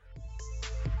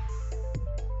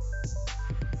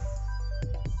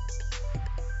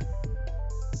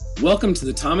Welcome to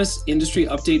the Thomas Industry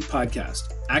Update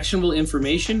Podcast, actionable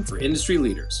information for industry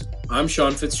leaders. I'm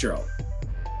Sean Fitzgerald.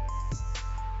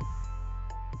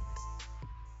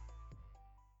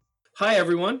 Hi,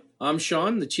 everyone. I'm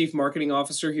Sean, the Chief Marketing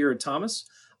Officer here at Thomas.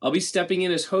 I'll be stepping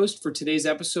in as host for today's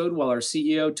episode while our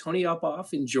CEO, Tony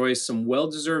Uphoff, enjoys some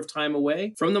well-deserved time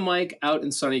away from the mic out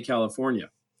in sunny California.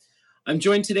 I'm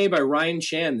joined today by Ryan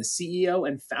Chan, the CEO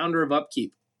and founder of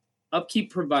Upkeep.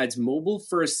 Upkeep provides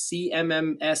mobile-first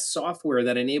CMMS software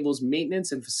that enables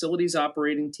maintenance and facilities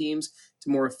operating teams to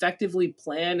more effectively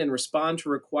plan and respond to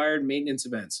required maintenance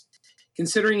events.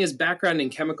 Considering his background in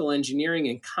chemical engineering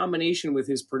in combination with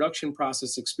his production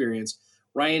process experience,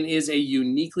 Ryan is a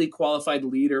uniquely qualified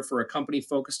leader for a company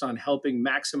focused on helping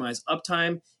maximize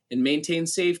uptime and maintain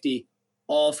safety,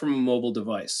 all from a mobile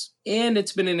device. And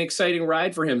it's been an exciting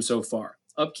ride for him so far.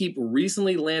 Upkeep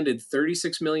recently landed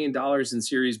 $36 million in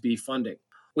Series B funding.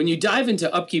 When you dive into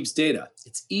Upkeep's data,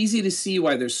 it's easy to see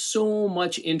why there's so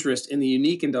much interest in the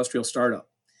unique industrial startup.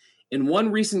 In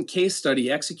one recent case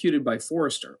study executed by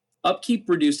Forrester, Upkeep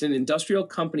reduced an industrial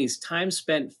company's time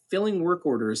spent filling work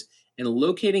orders and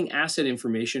locating asset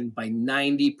information by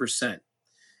 90%.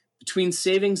 Between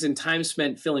savings in time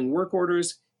spent filling work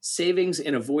orders, savings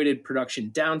in avoided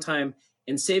production downtime,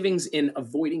 and savings in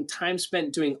avoiding time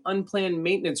spent doing unplanned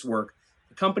maintenance work,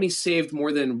 the company saved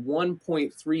more than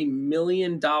 $1.3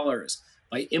 million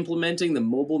by implementing the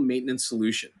mobile maintenance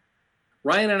solution.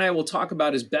 Ryan and I will talk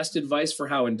about his best advice for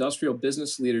how industrial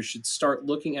business leaders should start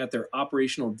looking at their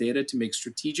operational data to make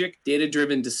strategic,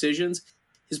 data-driven decisions,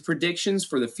 his predictions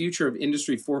for the future of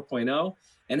Industry 4.0,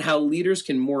 and how leaders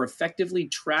can more effectively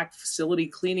track facility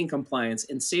cleaning compliance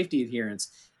and safety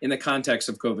adherence in the context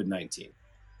of COVID-19.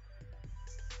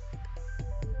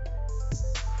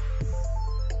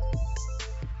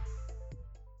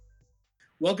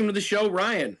 Welcome to the show,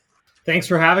 Ryan. Thanks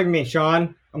for having me,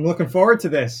 Sean. I'm looking forward to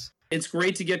this. It's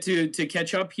great to get to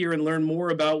catch up here and learn more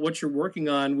about what you're working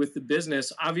on with the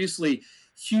business. Obviously,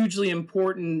 hugely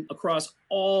important across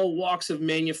all walks of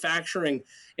manufacturing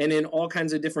and in all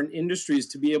kinds of different industries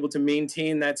to be able to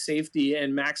maintain that safety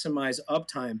and maximize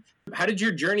uptime. How did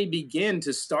your journey begin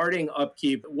to starting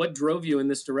Upkeep? What drove you in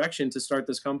this direction to start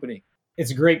this company? It's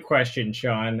a great question,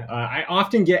 Sean. I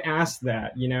often get asked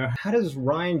that, how does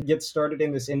Ryan get started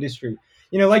in this industry?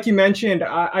 Like you mentioned,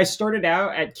 I started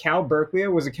out at Cal Berkeley. I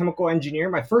was a chemical engineer.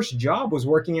 My first job was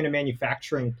working in a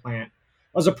manufacturing plant.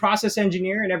 I was a process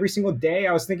engineer, and every single day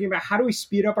I was thinking about how do we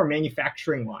speed up our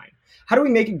manufacturing line? How do we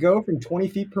make it go from 20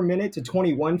 feet per minute to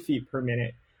 21 feet per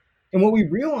minute? And what we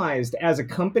realized as a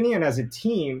company and as a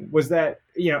team was that,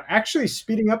 actually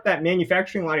speeding up that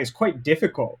manufacturing line is quite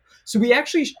difficult. So we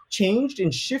actually changed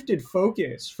and shifted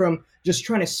focus from just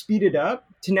trying to speed it up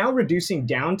to now reducing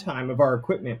downtime of our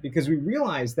equipment, because we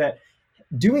realized that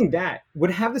doing that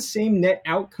would have the same net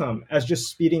outcome as just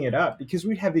speeding it up, because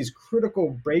we'd have these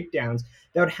critical breakdowns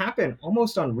that would happen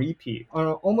almost on repeat on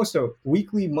almost a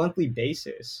weekly, monthly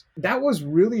basis. That was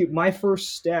really my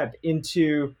first step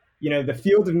into the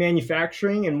field of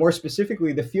manufacturing, and more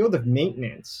specifically, the field of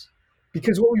maintenance.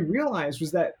 Because what we realized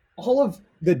was that all of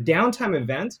the downtime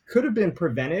events could have been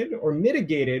prevented or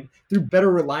mitigated through better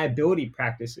reliability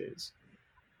practices.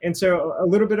 And so a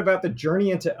little bit about the journey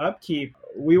into Upkeep,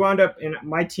 we wound up, and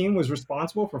my team was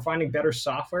responsible for finding better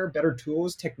software, better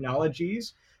tools,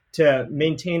 technologies to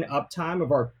maintain uptime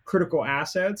of our critical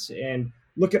assets and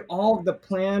look at all of the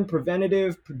planned,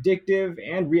 preventative, predictive,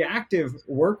 and reactive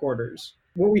work orders.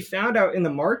 What we found out in the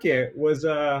market was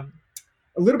a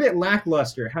little bit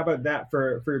lackluster. How about that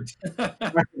for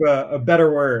lack of a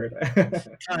better word?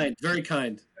 Kind, very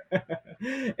kind.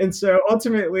 And so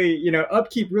ultimately,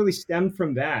 Upkeep really stemmed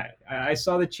from that. I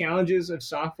saw the challenges of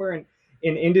software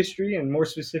in industry, and more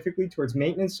specifically towards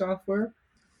maintenance software.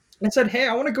 And I said, hey,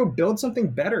 I want to go build something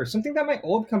better, something that my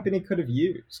old company could have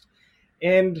used.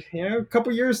 And a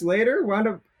couple years later,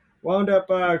 wound up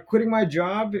quitting my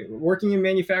job, working in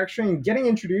manufacturing, getting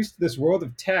introduced to this world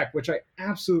of tech, which I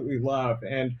absolutely love.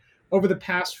 And over the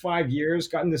past 5 years,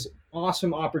 gotten this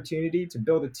awesome opportunity to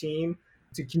build a team,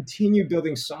 to continue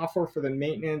building software for the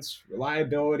maintenance,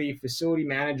 reliability, facility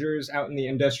managers out in the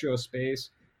industrial space.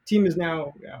 Team is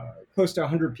now close to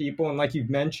 100 people. And like you've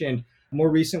mentioned, more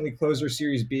recently closed our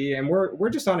Series B, and we're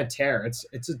just on a tear.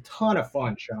 It's a ton of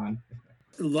fun, Sean.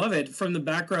 Love it from the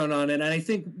background on it. And I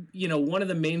think, one of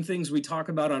the main things we talk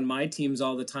about on my teams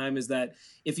all the time is that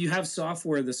if you have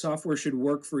software, the software should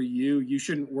work for you. You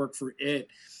shouldn't work for it.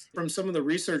 From some of the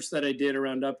research that I did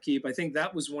around Upkeep, I think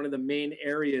that was one of the main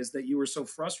areas that you were so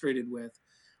frustrated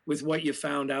with what you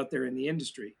found out there in the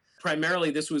industry. Primarily,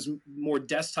 this was more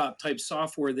desktop type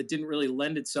software that didn't really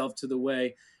lend itself to the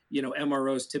way,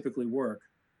 MROs typically work.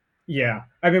 Yeah.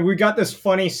 I mean, we got this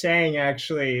funny saying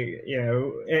actually,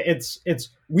 it's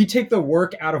we take the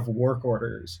work out of work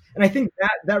orders. And I think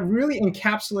that really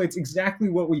encapsulates exactly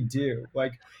what we do.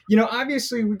 Like,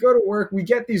 obviously we go to work, we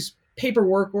get these paper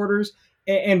work orders,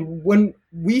 and when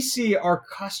we see our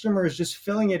customers just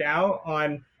filling it out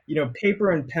on,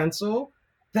 paper and pencil,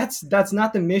 that's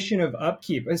not the mission of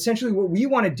Upkeep. Essentially what we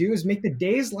want to do is make the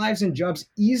days, lives, and jobs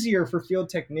easier for field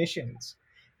technicians.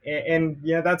 And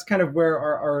yeah, that's kind of where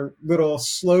our little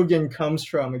slogan comes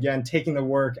from. Again, taking the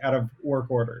work out of work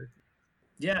order.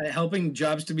 Yeah, helping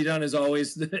jobs to be done is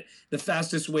always the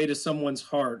fastest way to someone's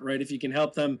heart, right? If you can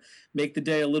help them make the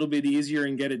day a little bit easier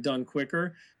and get it done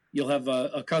quicker, you'll have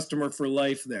a customer for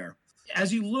life there.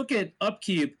 As you look at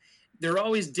Upkeep, there are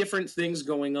always different things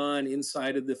going on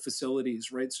inside of the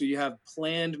facilities, right? So you have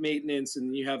planned maintenance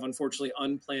and you have, unfortunately,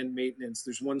 unplanned maintenance.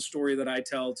 There's one story that I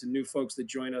tell to new folks that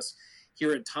join us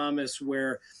here at Thomas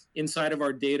where inside of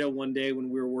our data one day when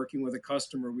we were working with a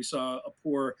customer, we saw a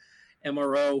poor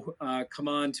MRO come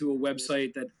on to a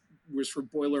website that was for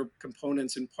boiler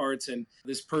components and parts. And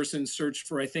this person searched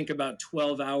for, I think, about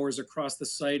 12 hours across the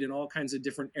site in all kinds of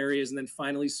different areas, and then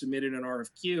finally submitted an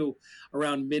RFQ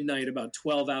around midnight, about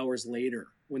 12 hours later,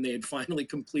 when they had finally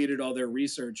completed all their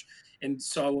research and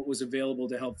saw what was available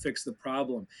to help fix the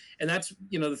problem. And that's,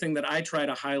 the thing that I try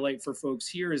to highlight for folks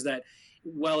here is that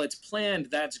while it's planned,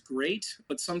 that's great.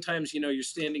 But sometimes, you're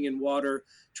standing in water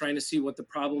trying to see what the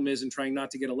problem is and trying not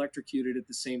to get electrocuted at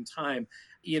the same time.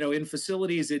 In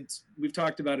facilities, we've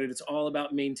talked about it, it's all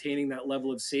about maintaining that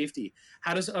level of safety.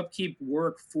 How does Upkeep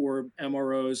work for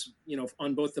MROs,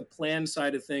 on both the planned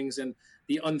side of things and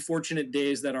the unfortunate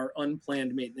days that are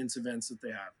unplanned maintenance events that they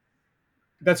have?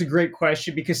 That's a great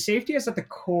question because safety is at the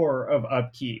core of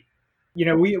Upkeep.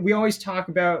 We always talk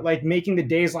about like making the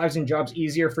days, lives, and jobs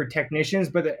easier for technicians,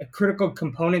 but a critical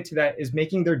component to that is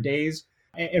making their days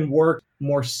and work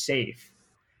more safe.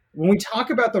 When we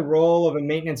talk about the role of a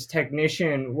maintenance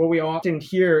technician, what we often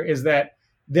hear is that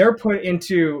they're put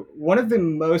into one of the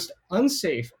most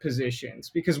unsafe positions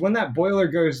because when that boiler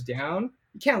goes down,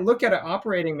 you can't look at an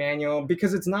operating manual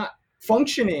because it's not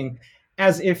functioning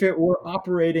as if it were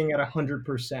operating at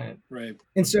 100%. Right.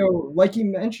 And so, like you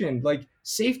mentioned, like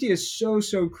safety is so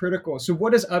critical. So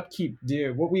what does Upkeep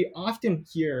do? What we often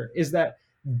hear is that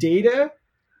data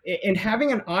and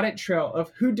having an audit trail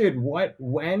of who did what,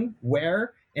 when,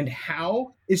 where, and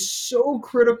how is so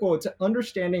critical to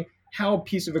understanding how a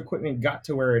piece of equipment got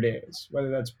to where it is, whether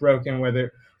that's broken,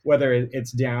 whether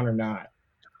it's down or not.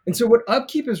 And so what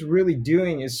Upkeep is really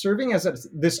doing is serving as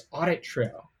this audit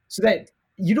trail so that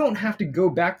you don't have to go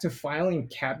back to filing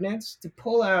cabinets to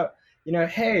pull out,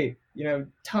 hey,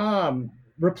 Tom,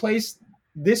 replace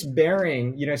this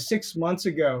bearing, 6 months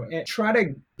ago and try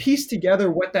to piece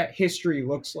together what that history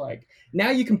looks like. Now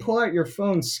you can pull out your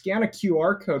phone, scan a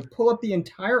QR code, pull up the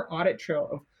entire audit trail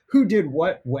of who did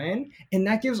what, when, and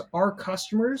that gives our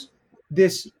customers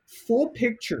this full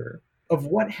picture of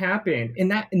what happened.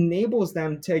 And that enables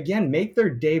them to, again, make their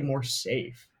day more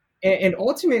safe. And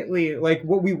ultimately, like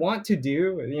what we want to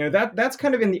do, that's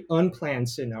kind of in the unplanned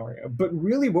scenario. But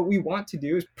really what we want to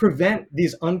do is prevent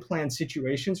these unplanned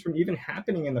situations from even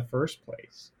happening in the first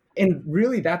place. And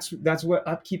really that's what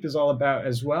Upkeep is all about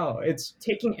as well. It's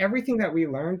taking everything that we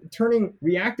learned, turning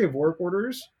reactive work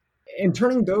orders and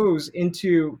turning those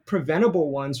into preventable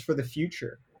ones for the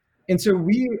future. And so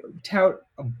we tout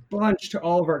a bunch to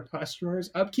all of our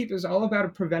customers. Upkeep is all about a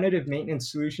preventative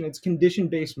maintenance solution. It's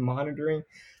condition-based monitoring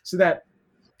so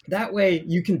that way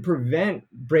you can prevent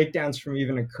breakdowns from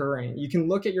even occurring. You can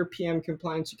look at your PM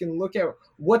compliance. You can look at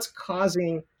what's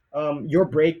causing your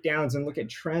breakdowns and look at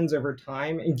trends over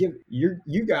time and give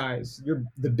you guys,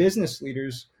 the business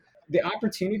leaders, the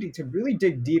opportunity to really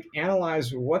dig deep,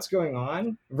 analyze what's going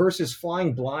on versus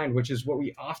flying blind, which is what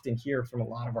we often hear from a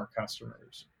lot of our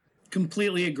customers.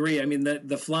 Completely agree. I mean,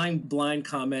 the flying blind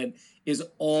comment is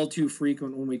all too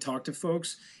frequent when we talk to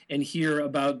folks and hear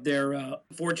about their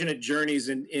fortunate journeys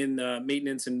in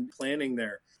maintenance and planning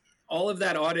there. All of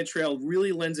that audit trail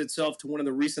really lends itself to one of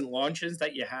the recent launches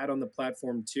that you had on the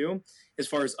platform too, as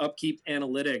far as Upkeep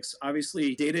Analytics.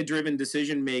 Obviously, data-driven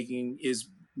decision-making is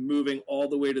moving all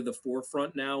the way to the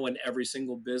forefront now in every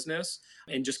single business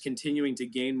and just continuing to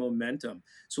gain momentum.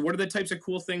 So what are the types of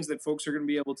cool things that folks are going to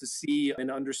be able to see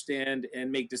and understand and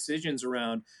make decisions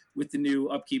around with the new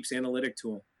Upkeep's analytic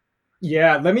tool?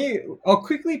 Yeah, I'll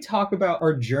quickly talk about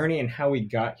our journey and how we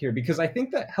got here, because I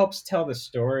think that helps tell the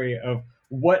story of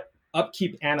what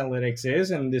Upkeep Analytics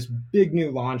is and this big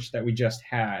new launch that we just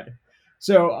had.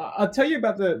 So I'll tell you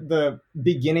about the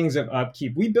beginnings of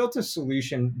Upkeep. We built a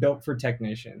solution built for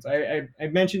technicians. I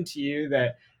mentioned to you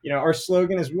that our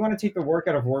slogan is we want to take the work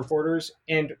out of work orders,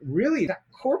 and really that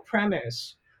core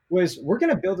premise was we're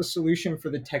going to build a solution for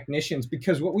the technicians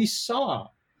because what we saw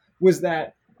was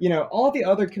that all the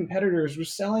other competitors were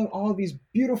selling all of these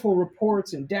beautiful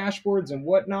reports and dashboards and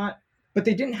whatnot, but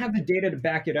they didn't have the data to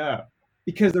back it up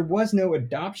because there was no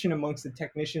adoption amongst the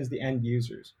technicians, the end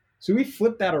users. So we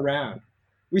flipped that around.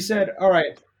 We said, all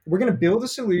right, we're going to build a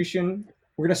solution.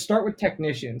 We're going to start with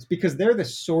technicians because they're the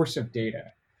source of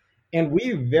data. And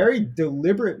we very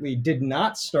deliberately did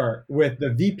not start with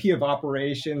the VP of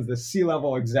operations, the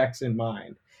C-level execs in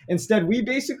mind. Instead, we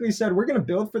basically said, we're going to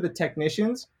build for the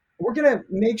technicians. We're going to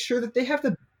make sure that they have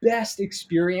the best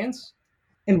experience.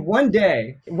 And one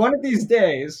day, one of these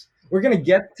days, we're going to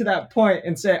get to that point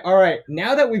and say, all right,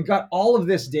 now that we've got all of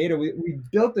this data, we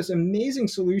built this amazing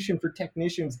solution for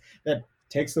technicians that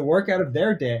takes the work out of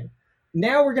their day.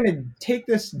 Now we're going to take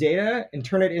this data and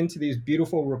turn it into these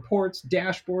beautiful reports,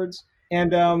 dashboards.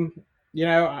 And,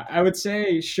 I would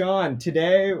say, Sean,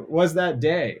 today was that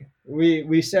day.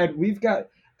 We said we've got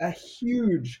a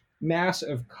huge mass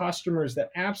of customers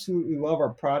that absolutely love our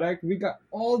product. We got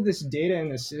all this data in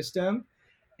the system.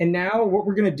 And now what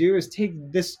we're going to do is take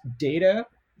this data,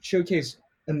 showcase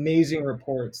amazing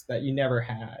reports that you never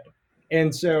had.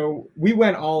 And so we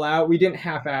went all out. We didn't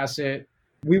half-ass it.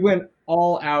 We went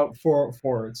all out for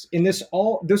it. And this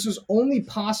was only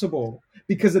possible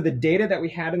because of the data that we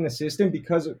had in the system,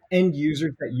 because of end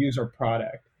users that use our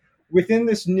product. Within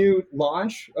this new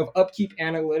launch of Upkeep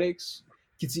Analytics,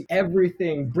 you can see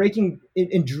everything breaking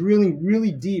and drilling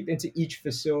really deep into each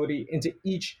facility, into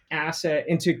each asset,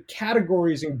 into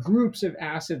categories and groups of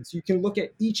assets. You can look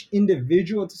at each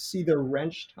individual to see their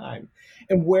wrench time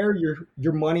and where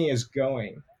your money is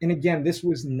going. And again, this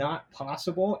was not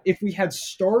possible if we had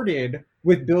started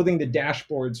with building the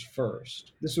dashboards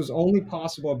first. This was only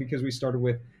possible because we started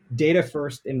with data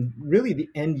first and really the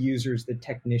end users, the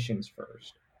technicians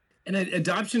first. And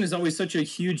adoption is always such a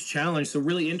huge challenge. So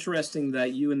really interesting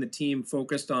that you and the team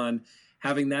focused on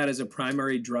having that as a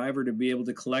primary driver to be able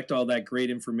to collect all that great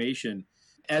information.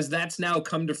 As that's now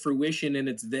come to fruition and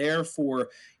it's there for,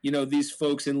 these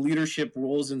folks in leadership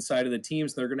roles inside of the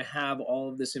teams, they're going to have all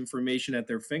of this information at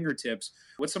their fingertips.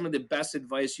 What's some of the best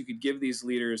advice you could give these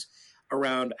leaders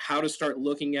around how to start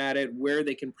looking at it, where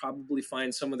they can probably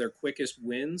find some of their quickest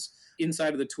wins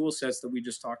inside of the tool sets that we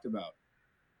just talked about?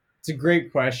 It's a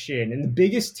great question. And the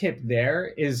biggest tip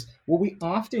there is what we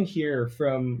often hear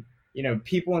from,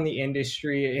 people in the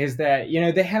industry is that,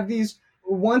 they have these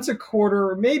once a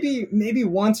quarter, maybe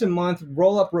once a month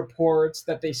roll up reports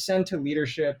that they send to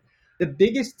leadership. The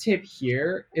biggest tip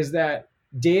here is that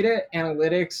data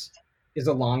analytics is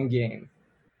a long game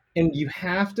and you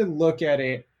have to look at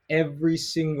it every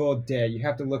single day. You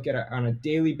have to look at it on a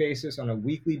daily basis, on a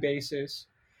weekly basis.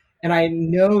 And I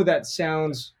know that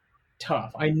sounds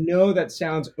tough. I know that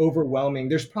sounds overwhelming.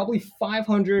 There's probably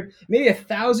 500, maybe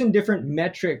 1,000 different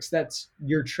metrics that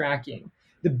you're tracking.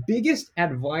 The biggest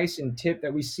advice and tip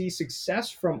that we see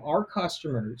success from our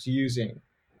customers using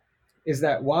is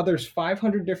that while there's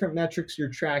 500 different metrics you're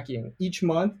tracking each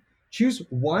month, choose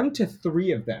 1 to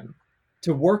 3 of them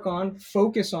to work on,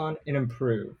 focus on, and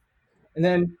improve, and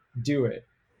then do it.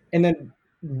 And then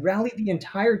rally the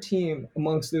entire team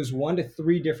amongst those 1 to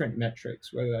 3 different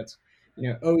metrics, whether that's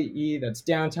OEE, that's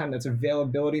downtime, that's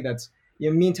availability, that's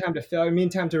mean time to failure, mean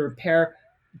time to repair.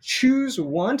 Choose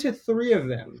 1 to 3 of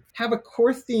them. Have a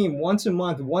core theme once a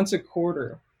month, once a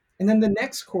quarter, and then the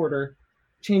next quarter,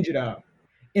 change it up.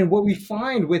 And what we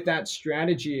find with that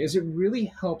strategy is it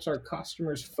really helps our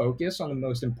customers focus on the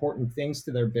most important things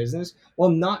to their business while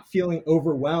not feeling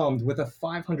overwhelmed with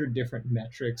 500 different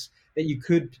metrics that you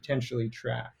could potentially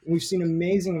track. And we've seen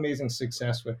amazing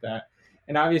success with that.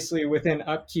 And obviously within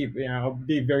Upkeep, I'll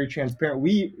be very transparent.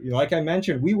 We, like I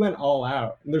mentioned, we went all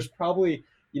out. And there's probably,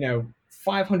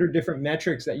 500 different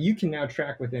metrics that you can now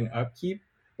track within Upkeep.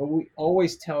 But we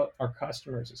always tell our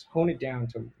customers is hone it down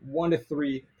to 1 to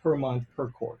 3 per month, per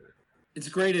quarter. It's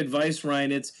great advice,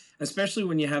 Ryan. It's especially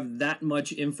when you have that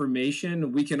much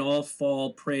information, we can all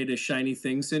fall prey to shiny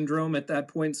thing syndrome at that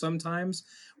point sometimes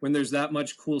when there's that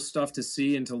much cool stuff to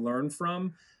see and to learn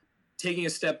from. Taking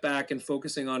a step back and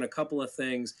focusing on a couple of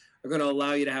things are going to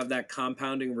allow you to have that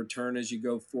compounding return as you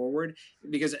go forward.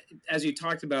 Because as you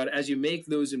talked about, as you make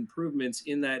those improvements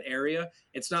in that area,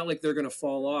 it's not like they're going to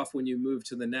fall off when you move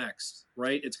to the next,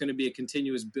 right? It's going to be a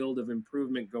continuous build of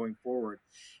improvement going forward.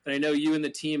 And I know you and the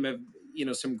team have,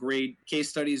 some great case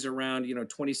studies around,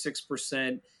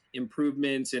 26%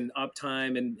 improvements in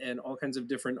uptime and all kinds of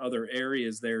different other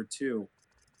areas there too.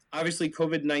 Obviously,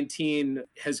 COVID-19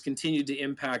 has continued to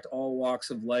impact all walks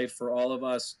of life for all of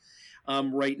us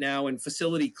right now, and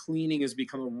facility cleaning has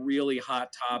become a really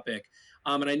hot topic.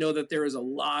 And I know that there is a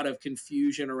lot of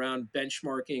confusion around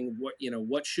benchmarking.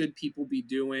 What should people be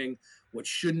doing? What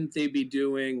shouldn't they be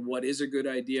doing? What is a good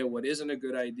idea? What isn't a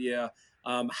good idea?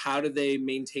 How do they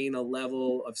maintain a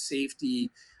level of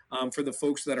safety for the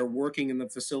folks that are working in the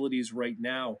facilities right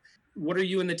now? What are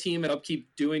you and the team at Upkeep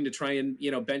doing to try and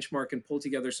benchmark and pull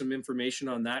together some information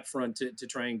on that front to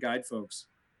try and guide folks?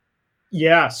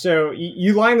 Yeah, so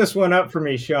you line this one up for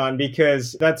me, Sean,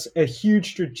 because that's a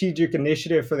huge strategic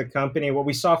initiative for the company. What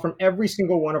we saw from every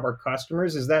single one of our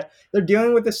customers is that they're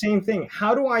dealing with the same thing.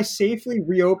 How do I safely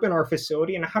reopen our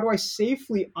facility, and how do I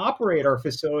safely operate our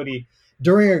facility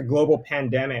during a global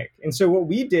pandemic? And so what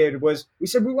we did was we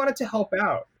said we wanted to help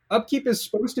out. Upkeep is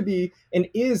supposed to be and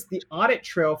is the audit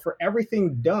trail for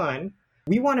everything done.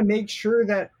 We want to make sure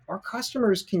that our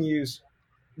customers can use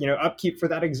Upkeep for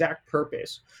that exact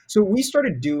purpose. So what we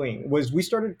started doing was we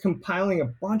started compiling a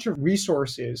bunch of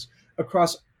resources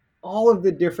across all of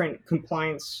the different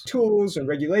compliance tools and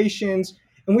regulations,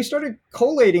 and we started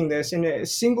collating this in a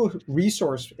single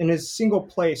resource in a single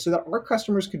place so that our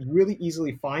customers could really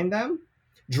easily find them,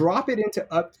 drop it into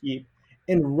Upkeep,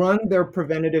 and run their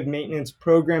preventative maintenance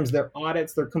programs, their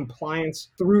audits, their compliance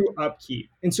through Upkeep.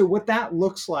 And so what that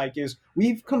looks like is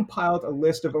we've compiled a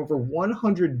list of over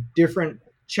 100 different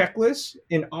checklists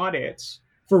and audits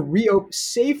for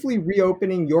safely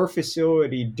reopening your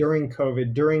facility during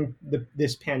COVID, during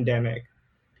this pandemic.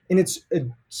 And it's a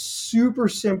super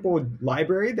simple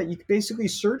library that you can basically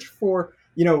search for,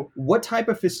 what type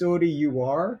of facility you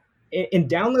are, and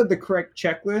download the correct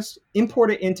checklist, import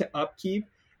it into Upkeep,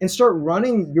 and start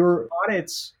running your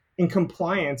audits and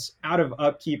compliance out of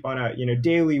Upkeep on a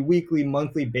daily, weekly,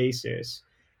 monthly basis.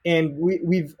 And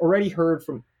we've already heard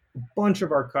from a bunch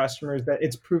of our customers that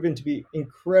it's proven to be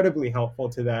incredibly helpful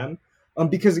to them,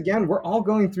 because again, we're all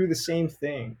going through the same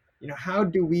thing. How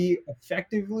do we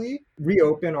effectively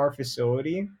reopen our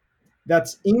facility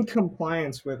that's in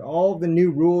compliance with all the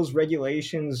new rules,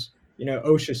 regulations,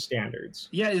 OSHA standards?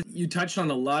 Yeah, you touched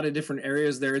on a lot of different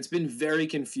areas there. It's been very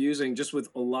confusing just with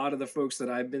a lot of the folks that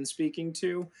I've been speaking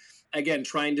to. Again,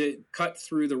 trying to cut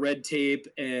through the red tape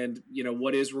and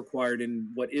what is required and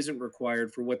what isn't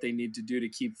required for what they need to do to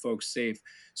keep folks safe.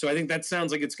 So I think that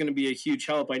sounds like it's going to be a huge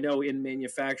help. I know in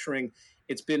manufacturing,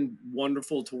 it's been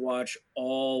wonderful to watch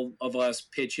all of us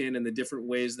pitch in the different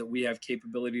ways that we have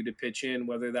capability to pitch in,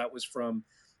 whether that was from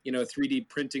 3D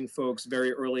printing folks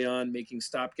very early on, making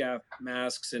stopgap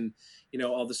masks, and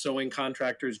all the sewing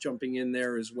contractors jumping in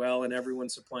there as well, and everyone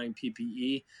supplying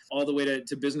PPE, all the way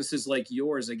to businesses like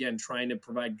yours, again, trying to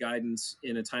provide guidance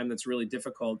in a time that's really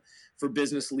difficult for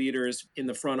business leaders in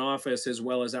the front office as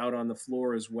well as out on the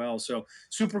floor as well. So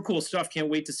super cool stuff. Can't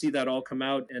wait to see that all come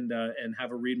out and have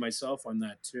a read myself on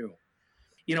that too.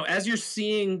 As you're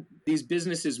seeing these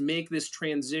businesses make this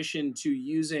transition to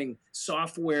using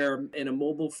software in a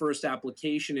mobile first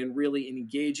application and really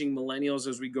engaging millennials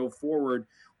as we go forward,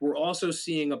 we're also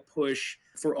seeing a push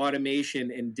for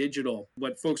automation and digital,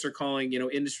 what folks are calling,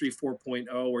 Industry 4.0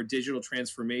 or digital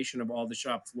transformation of all the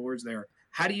shop floors there.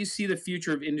 How do you see the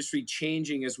future of industry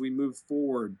changing as we move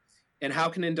forward? And how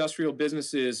can industrial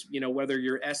businesses, whether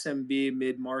you're SMB,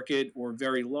 mid-market, or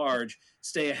very large,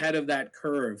 stay ahead of that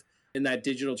curve in that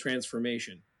digital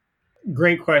transformation?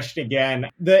 Great question again.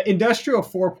 The Industrial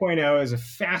 4.0 is a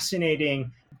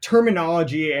fascinating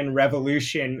terminology and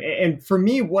revolution. And for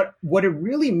me, what it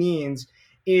really means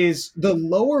is the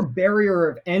lower barrier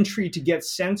of entry to get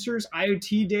sensors,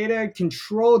 IoT data,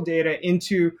 control data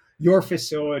into your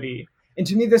facility. And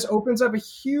to me, this opens up a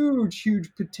huge,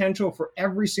 huge potential for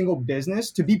every single business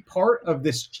to be part of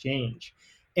this change.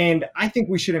 And I think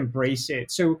we should embrace it.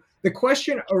 So the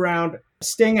question around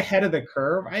staying ahead of the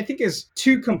curve, I think, is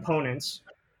two components.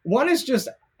 One is just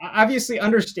obviously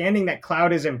understanding that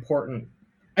cloud is important.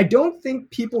 I don't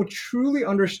think people truly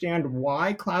understand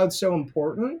why cloud's so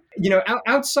important.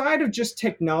 Outside of just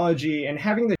technology and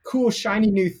having the cool, shiny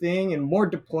new thing and more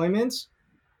deployments,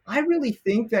 I really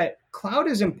think that cloud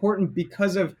is important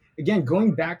because of, again,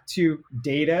 going back to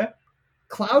data.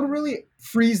 Cloud really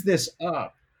frees this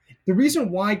up. The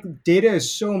reason why data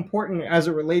is so important as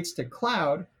it relates to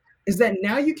cloud is that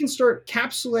now you can start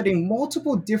encapsulating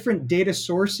multiple different data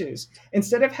sources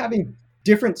instead of having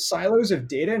different silos of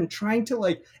data and trying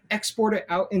to export it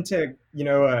out into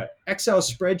a Excel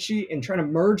spreadsheet and trying to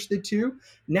merge the two.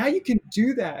 Now you can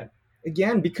do that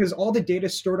again because all the data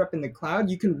is stored up in the cloud.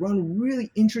 You can run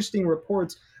really interesting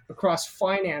reports across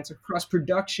finance, across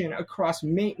production, across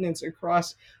maintenance,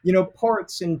 across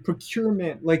parts and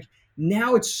procurement.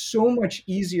 Now it's so much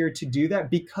easier to do that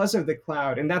because of the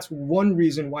cloud. And that's one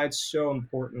reason why it's so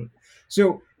important.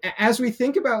 So as we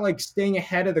think about like staying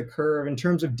ahead of the curve in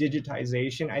terms of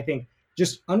digitization, I think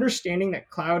just understanding that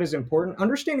cloud is important,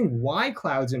 understanding why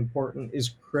cloud's important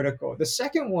is critical. The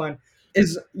second one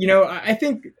is, I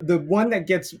think the one that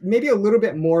gets maybe a little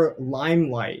bit more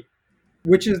limelight,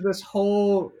 which is this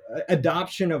whole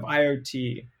adoption of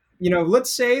IoT.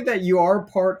 Let's say that you are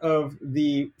part of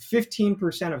the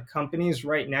 15% of companies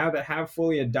right now that have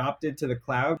fully adopted to the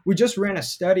cloud. We just ran a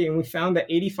study and we found that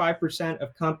 85%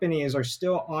 of companies are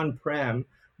still on-prem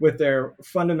with their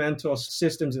fundamental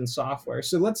systems and software.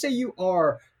 So let's say you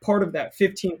are part of that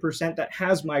 15% that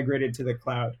has migrated to the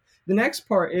cloud. The next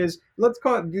part is, let's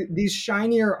call it these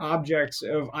shinier objects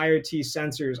of IoT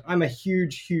sensors. I'm a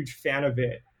huge, huge fan of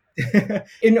it.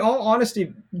 In all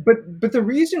honesty, but the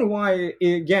reason why,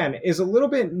 again, is a little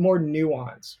bit more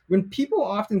nuanced. When people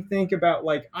often think about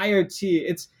like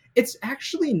IoT, it's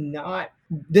actually not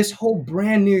this whole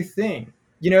brand new thing.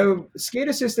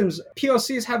 SCADA systems,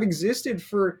 PLCs have existed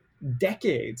for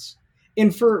decades.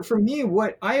 And for me,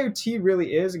 what IoT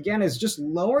really is, again, is just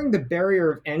lowering the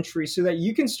barrier of entry so that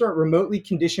you can start remotely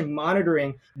condition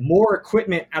monitoring more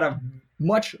equipment at a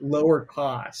much lower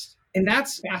cost. And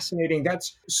that's fascinating.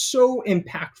 That's so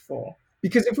impactful.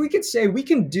 Because if we could say we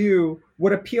can do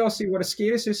what a PLC, what a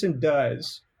SCADA system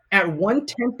does at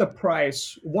 1/10 the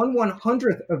price,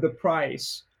 1/100th of the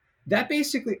price, that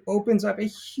basically opens up a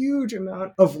huge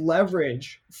amount of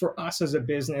leverage for us as a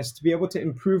business to be able to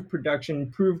improve production,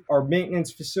 improve our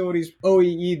maintenance facilities,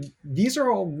 OEE. These are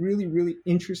all really, really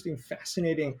interesting,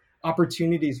 fascinating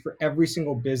opportunities for every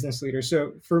single business leader.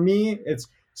 So for me, it's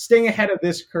staying ahead of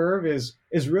this curve is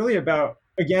really about,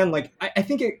 again, like I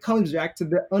think it comes back to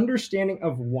the understanding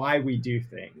of why we do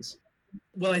things.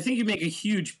 Well, I think you make a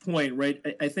huge point, right?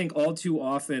 I think all too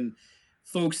often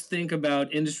folks think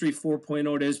about Industry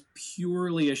 4.0 as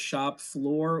purely a shop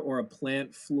floor or a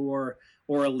plant floor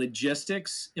or a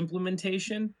logistics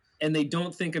implementation. And they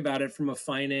don't think about it from a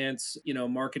finance,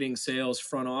 marketing, sales,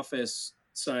 front office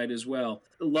side as well.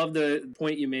 Love the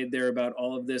point you made there about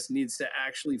all of this needs to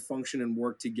actually function and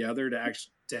work together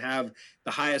to have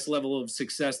the highest level of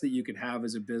success that you can have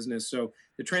as a business. So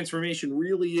the transformation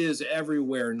really is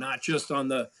everywhere, not just on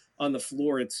the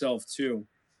floor itself too.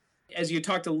 As you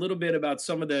talked a little bit about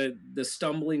some of the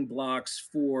stumbling blocks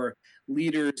for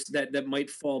leaders that might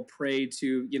fall prey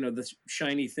to the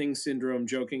shiny thing syndrome,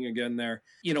 joking again there,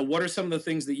 what are some of the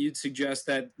things that you'd suggest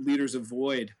that leaders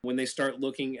avoid when they start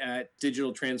looking at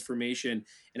digital transformation,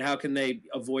 and how can they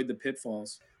avoid the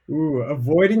pitfalls? Ooh,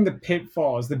 avoiding the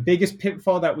pitfalls. The biggest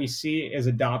pitfall that we see is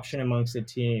adoption amongst the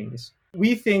teams.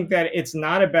 We think that it's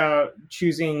not about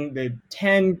choosing the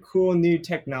 10 cool new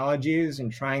technologies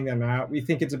and trying them out. We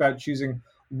think it's about choosing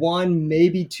one,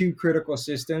 maybe two critical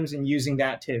systems and using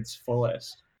that to its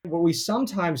fullest. What we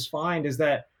sometimes find is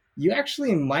that you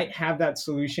actually might have that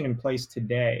solution in place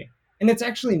today. And it's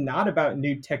actually not about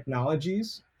new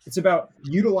technologies. It's about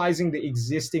utilizing the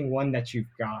existing one that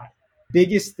you've got.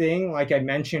 Biggest thing, like I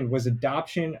mentioned, was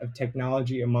adoption of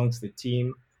technology amongst the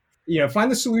team.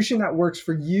 Find the solution that works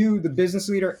for you, the business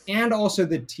leader, and also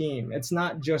the team. It's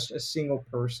not just a single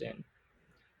person.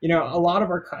 A lot of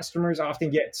our customers often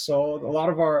get sold. A lot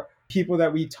of our people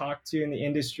that we talk to in the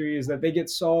industry is that they get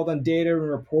sold on data and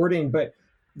reporting, but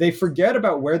they forget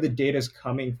about where the data is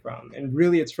coming from. And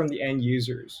really, it's from the end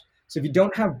users. So if you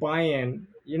don't have buy-in,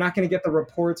 you're not going to get the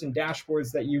reports and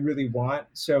dashboards that you really want.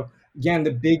 So again,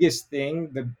 the biggest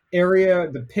thing,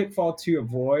 the pitfall to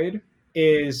avoid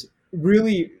is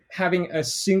really having a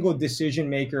single decision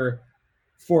maker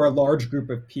for a large group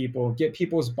of people, get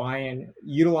people's buy-in,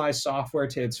 utilize software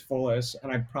to its fullest.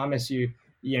 And I promise you,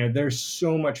 there's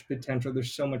so much potential,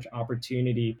 there's so much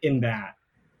opportunity in that.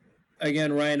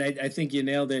 Again, Ryan, I think you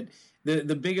nailed it.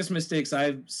 The biggest mistakes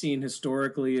I've seen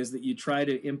historically is that you try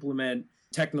to implement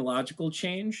technological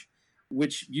change,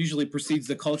 which usually precedes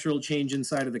the cultural change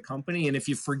inside of the company. And if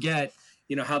you forget,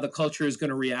 how the culture is going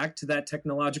to react to that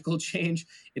technological change,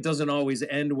 it doesn't always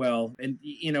end well. And,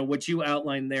 what you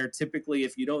outlined there, typically,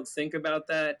 if you don't think about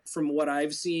that, from what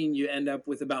I've seen, you end up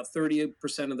with about 30%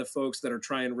 of the folks that are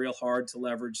trying real hard to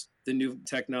leverage the new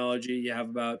technology. You have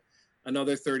about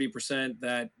another 30%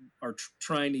 that are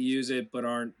trying to use it but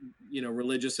aren't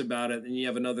religious about it, and you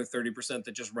have another 30%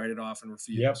 that just write it off and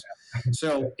refuse. Yep.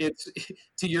 So it's,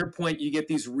 to your point, you get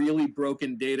these really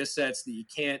broken data sets that you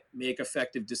can't make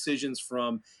effective decisions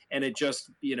from, and it just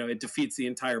it defeats the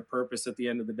entire purpose at the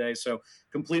end of the day. So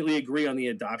completely agree on the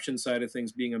adoption side of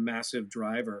things being a massive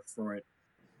driver for it.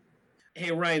 Hey,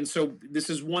 Ryan, so this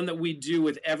is one that we do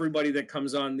with everybody that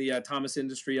comes on the Thomas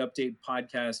Industry Update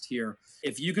podcast here.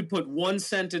 If you could put one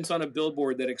sentence on a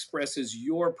billboard that expresses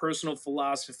your personal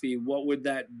philosophy, what would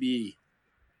that be?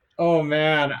 Oh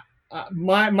man,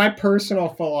 my personal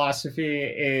philosophy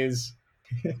is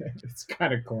it's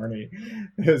kind of corny.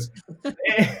 It's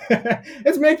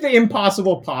make the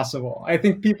impossible possible. I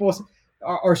think people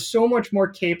are so much more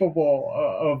capable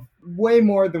of way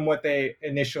more than what they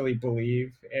initially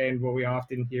believe, and what we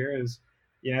often hear is,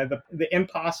 the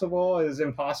impossible is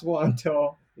impossible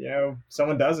until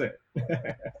someone does it.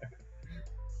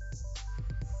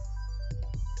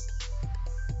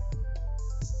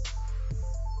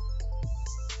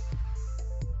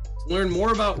 To learn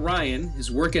more about Ryan,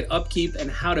 his work at Upkeep,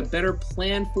 and how to better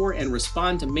plan for and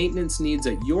respond to maintenance needs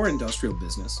at your industrial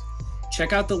business,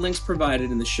 check out the links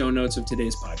provided in the show notes of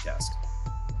today's podcast.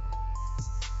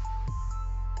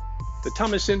 The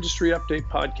Thomas Industry Update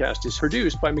podcast is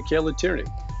produced by Michaela Tierney.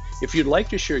 If you'd like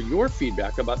to share your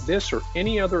feedback about this or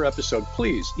any other episode,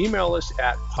 please email us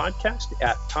at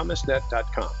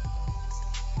podcast@thomasnet.com.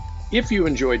 If you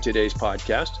enjoyed today's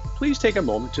podcast, please take a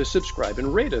moment to subscribe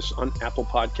and rate us on Apple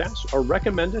Podcasts or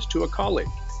recommend us to a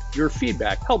colleague. Your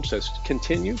feedback helps us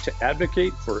continue to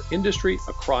advocate for industry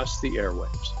across the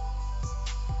airwaves.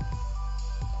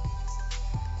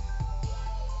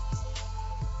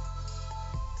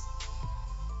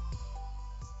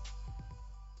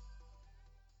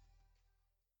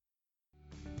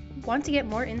 Want to get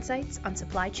more insights on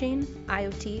supply chain,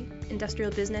 IoT,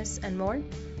 industrial business, and more?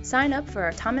 Sign up for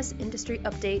our Thomas Industry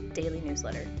Update daily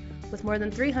newsletter. With more than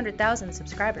 300,000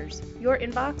 subscribers, your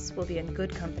inbox will be in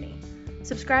good company.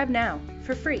 Subscribe now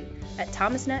for free at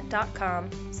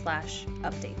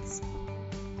thomasnet.com/updates.